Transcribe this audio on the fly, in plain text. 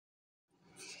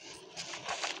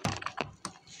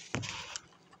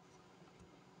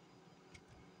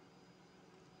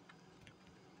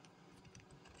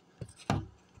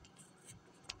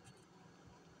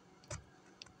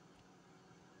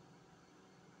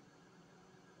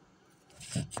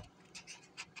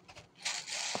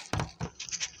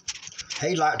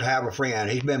He'd like to have a friend.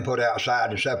 He's been put outside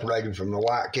and separated from the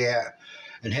white cat,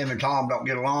 and him and Tom don't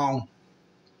get along.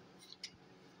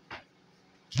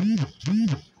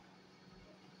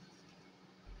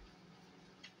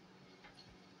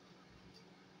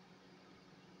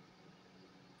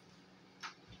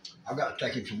 I've got to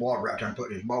take him some water out there and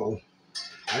put in his bowl.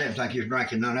 I didn't think he was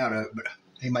drinking none out of it, but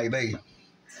he may be.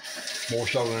 More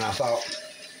so than I thought.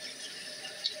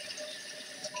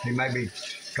 He may be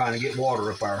trying to get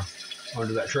water up there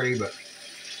under that tree, but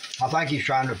I think he's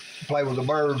trying to play with the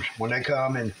birds when they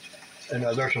come. And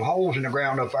there's some holes in the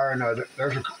ground up there, and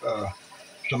there's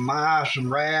some mice,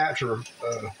 some rats, or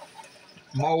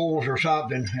moles or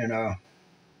something. And I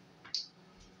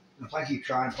think he's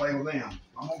trying to play with them.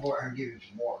 I'm gonna go out here and give him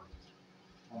some water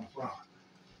on the front.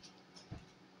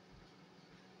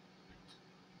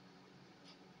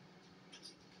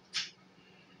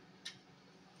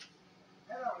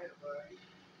 Hello, little buddy.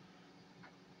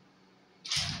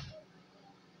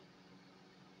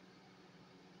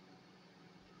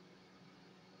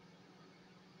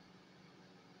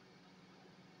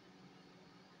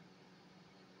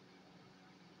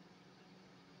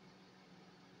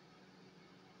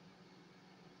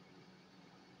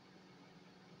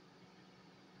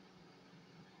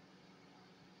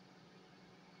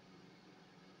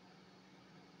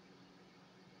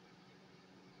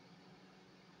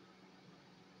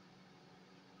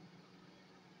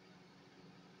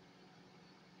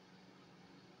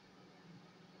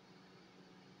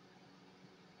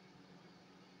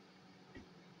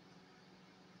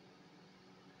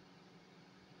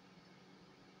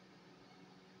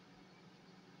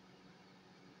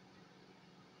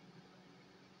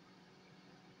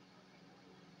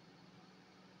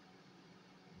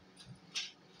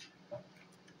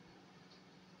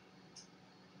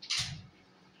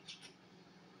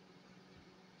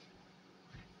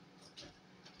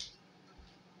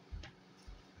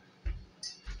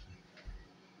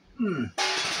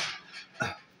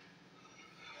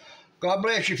 God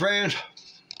bless you, friends.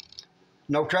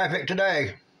 No traffic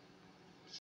today.